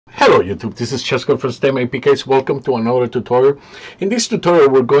Hello YouTube, this is Chesko from STEM APKs. Welcome to another tutorial. In this tutorial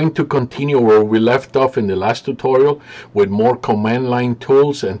we're going to continue where we left off in the last tutorial with more command line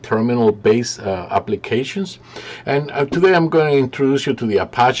tools and terminal based applications. And today I'm going to introduce you to the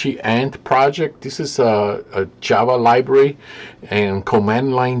Apache Ant project. This is a Java library and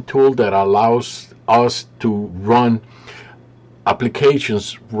command line tool that allows us to run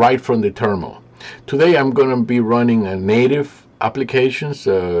applications right from the terminal. Today I'm going to be running a native applications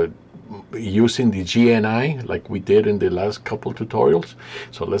using the GNI like we did in the last couple tutorials.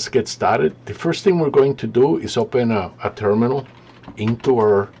 So let's get started. The first thing we're going to do is open a terminal into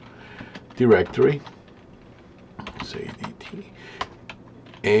our directory. Say DT.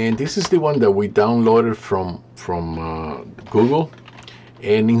 And this is the one that we downloaded from Google.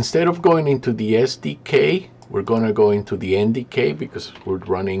 And instead of going into the SDK, we're going to go into the NDK because we're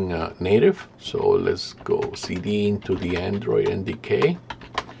running native. So let's go CD into the Android NDK.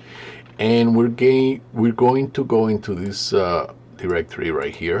 And we're going to go into this directory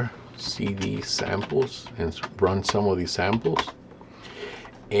right here, CD samples, and run some of these samples.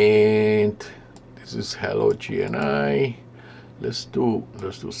 And this is hello GNI. Let's do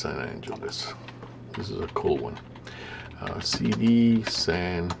San Angeles. This is a cool one. CD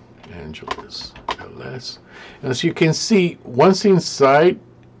San Angeles LS. As you can see, once inside,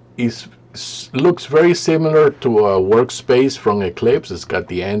 looks very similar to a workspace from Eclipse. It's got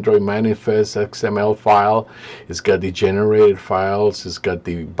the Android manifest XML file, it's got the generated files, it's got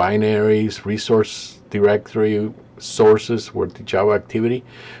the binaries, resource directory, sources where the Java activity.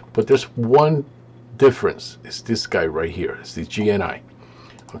 But there's one difference. It's this guy right here. It's the GNI.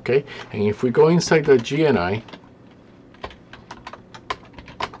 Okay, and if we go inside the GNI,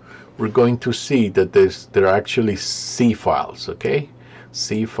 we're going to see that there are actually C files, okay?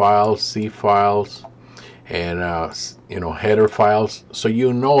 C files, and header files. So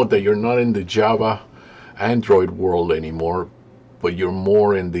you know that you're not in the Java Android world anymore, but you're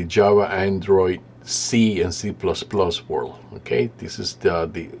more in the Java Android C and C++ world. Okay, this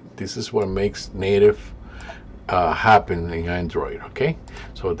is what makes native happen in Android. Okay,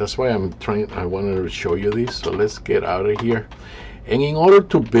 so that's why I wanted to show you this. So let's get out of here. And in order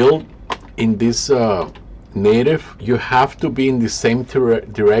to build in this native, you have to be in the same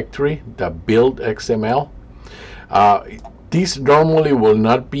directory, the build XML. This normally will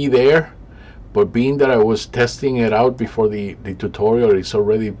not be there, but being that I was testing it out before the tutorial, it's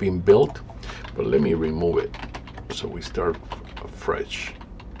already been built. But let me remove it so we start fresh.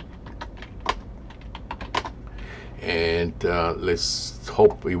 And let's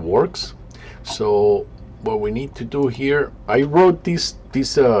hope it works. So what we need to do here, I wrote these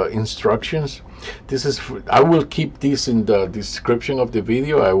instructions. I will keep these in the description of the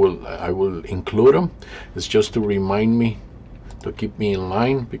video. I will include them. It's just to remind me, to keep me in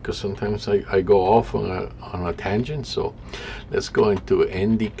line, because sometimes I go off on a tangent. So let's go into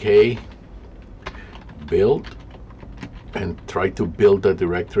NDK build and try to build the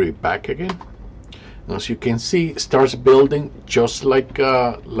directory back again. As you can see, it starts building just like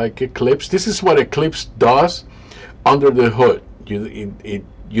Eclipse. This is what Eclipse does under the hood.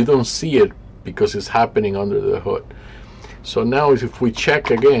 You don't see it because it's happening under the hood. So now if we check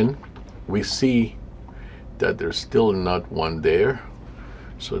again, we see that there's still not one there.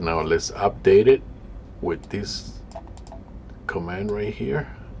 So now let's update it with this command right here.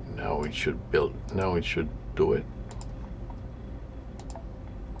 Now it should build. Now it should do it.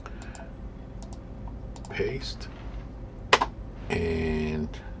 Paste, and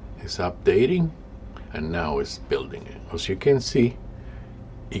it's updating, and now it's building it. As you can see,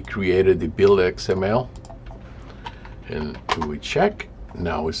 it created the build XML, and if we check,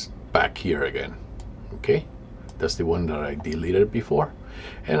 now it's back here again. Okay, that's the one that I deleted before,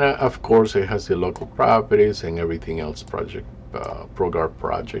 and of course it has the local properties and everything else, ProGuard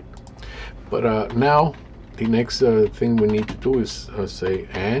project. But now the next thing we need to do is say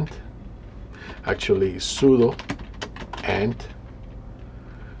and actually sudo ant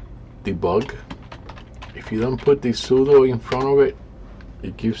debug. If you don't put the sudo in front of it,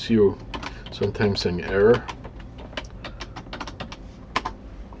 it gives you sometimes an error.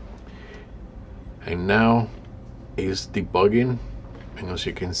 And now is debugging, and as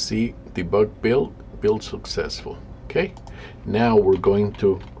you can see, debug build successful. Okay, now we're going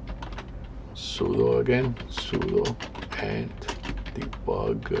to sudo again, sudo ant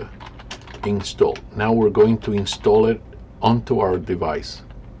debug install. Now we're going to install it onto our device,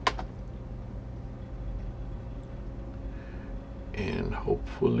 and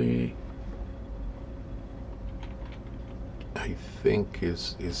hopefully I think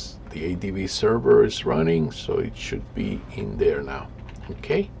is the ADB server is running, so it should be in there now.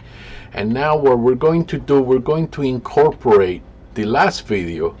 Okay, and now what we're going to do, we're going to incorporate the last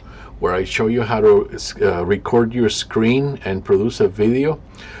video where I show you how to record your screen and produce a video.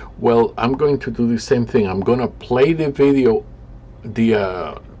 Well, I'm going to do the same thing. I'm going to play the video,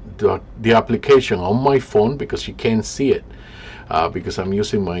 the application on my phone, because you can't see it because I'm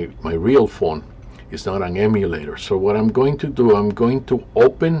using my real phone. It's not an emulator. So what I'm going to do, I'm going to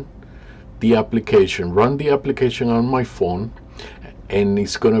open the application, run the application on my phone, and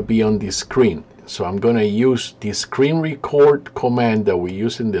it's going to be on the screen. So I'm going to use the screen record command that we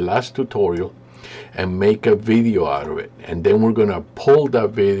used in the last tutorial and make a video out of it. And then we're going to pull that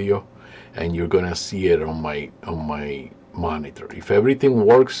video and you're going to see it on my monitor. If everything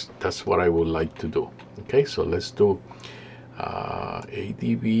works, that's what I would like to do. Okay, so let's do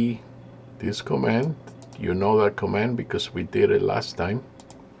ADB, this command. You know that command because we did it last time.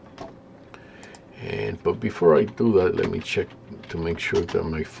 But before I do that, let me check to make sure that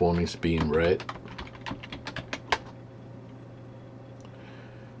my phone is being read.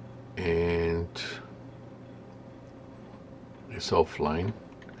 And it's offline,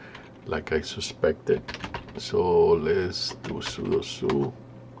 like I suspected. So let's do sudo su,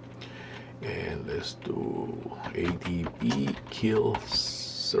 and let's do ADB kill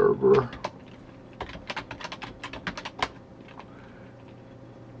server.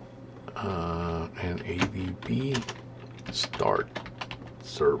 And ADB start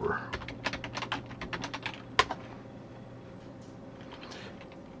server.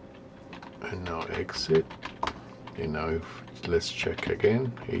 And now exit. And now let's check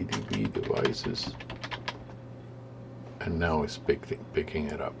again, ADB devices. And now it's picking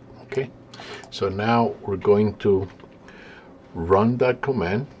it up. Okay, so now we're going to run that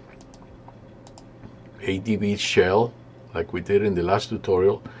command, ADB shell, like we did in the last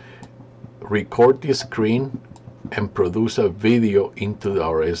tutorial, record the screen and produce a video into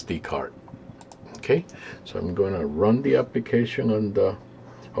our SD card. Okay, so I'm going to run the application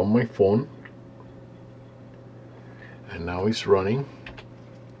on my phone, and now it's running,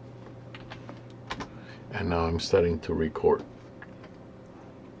 and now I'm starting to record,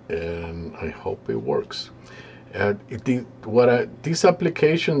 and I hope it works. This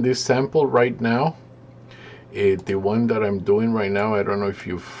application, this sample right now, the one that I'm doing right now, I don't know if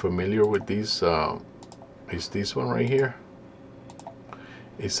you're familiar with this, is this one right here.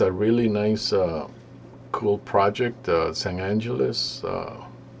 It's a really nice, cool project, San Angeles,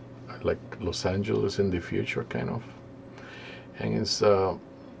 like Los Angeles in the future, kind of. And it's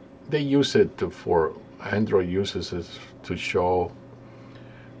they use it for Android users to show,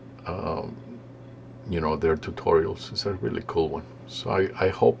 you know, their tutorials. It's a really cool one. So I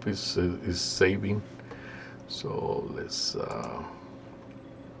hope it's saving. So let's.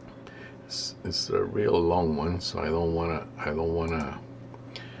 It's a real long one, so I don't wanna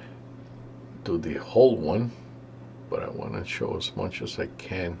do the whole one, but I wanna show as much as I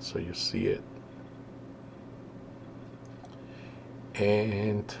can so you see it.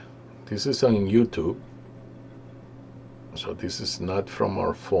 And this is on YouTube, so this is not from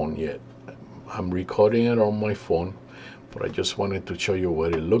our phone yet. I'm recording it on my phone, but I just wanted to show you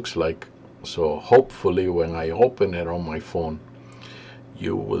what it looks like. So hopefully when I open it on my phone,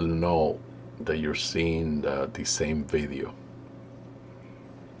 you will know that you're seeing the same video.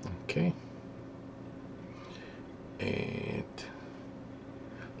 Okay, and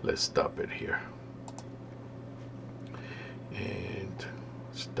let's stop it here and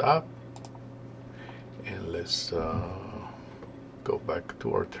stop, and let's go back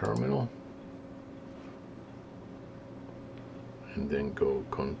to our terminal and then go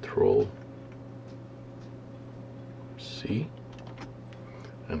Control C,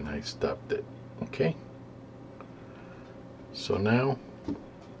 and I stopped it. Okay, so now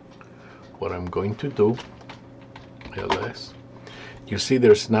what I'm going to do, ls, you see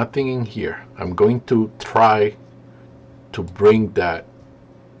there's nothing in here. I'm going to try to bring that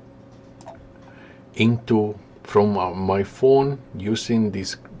into from my phone using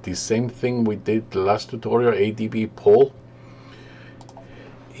the same thing we did the last tutorial, ADB pull,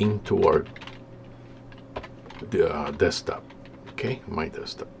 into our desktop. Okay, my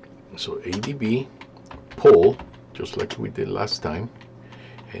desktop. So ADB pull, just like we did last time,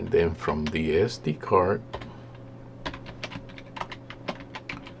 and then from the SD card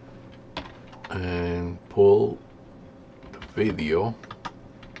and pull the video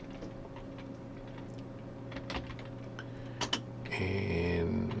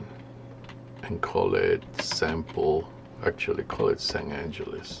and call it sample, actually call it San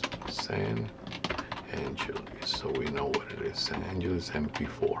Angeles, so we know what it is, San Angeles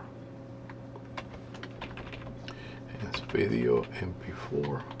MP4. And let's video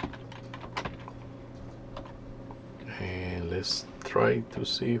MP4, and let's try to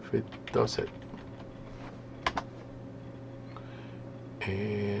see if it does it.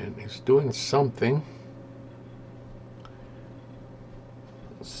 And it's doing something.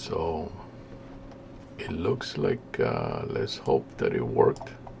 So it looks like, let's hope that it worked.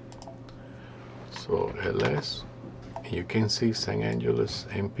 So ls, you can see San Angeles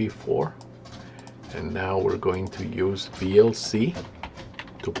MP4, and now we're going to use VLC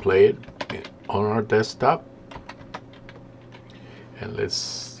to play it on our desktop, and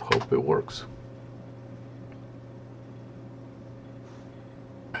let's hope it works.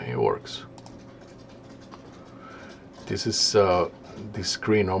 And it works. This is the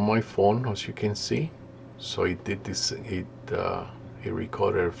screen on my phone, as you can see. So it did this, it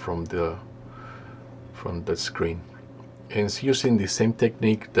recorded from the screen, and it's using the same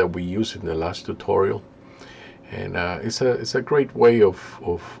technique that we used in the last tutorial. And it's a great way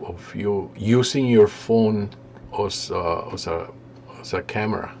of you using your phone as a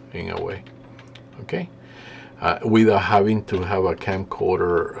camera in a way, okay, without having to have a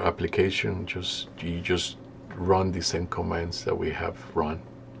camcorder application. You just run the same commands that we have run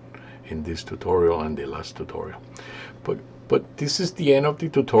in this tutorial and the last tutorial. But this is the end of the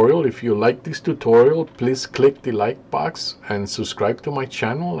tutorial. If you like this tutorial, please click the like box and subscribe to my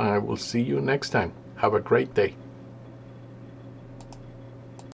channel, and I will see you next time. Have a great day.